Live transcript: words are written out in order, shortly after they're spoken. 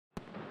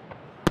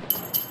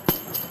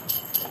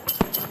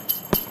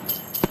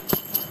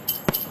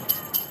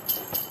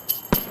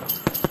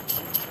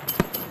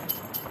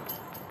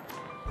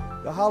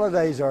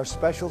Holidays are a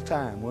special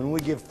time when we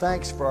give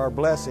thanks for our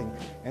blessing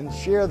and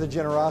share the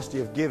generosity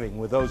of giving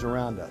with those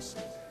around us.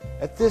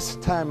 At this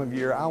time of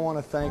year, I want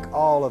to thank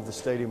all of the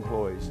state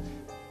employees,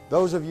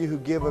 those of you who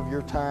give of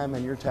your time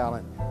and your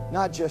talent,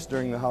 not just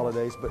during the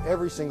holidays, but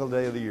every single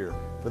day of the year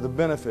for the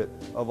benefit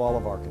of all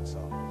of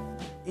Arkansas.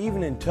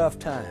 Even in tough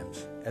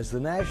times, as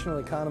the national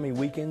economy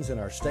weakens and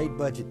our state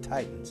budget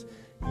tightens,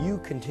 you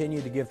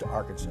continue to give to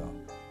Arkansas.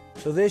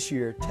 So this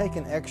year, take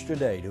an extra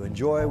day to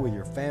enjoy with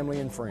your family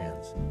and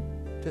friends,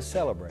 to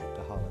celebrate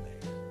the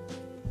holidays.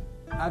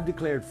 I've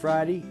declared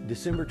Friday,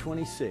 December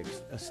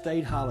 26th, a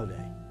state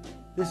holiday.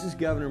 This is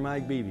Governor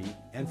Mike Beebe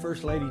and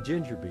First Lady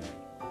Ginger Beebe.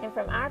 And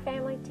from our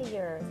family to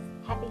yours,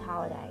 happy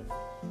holidays.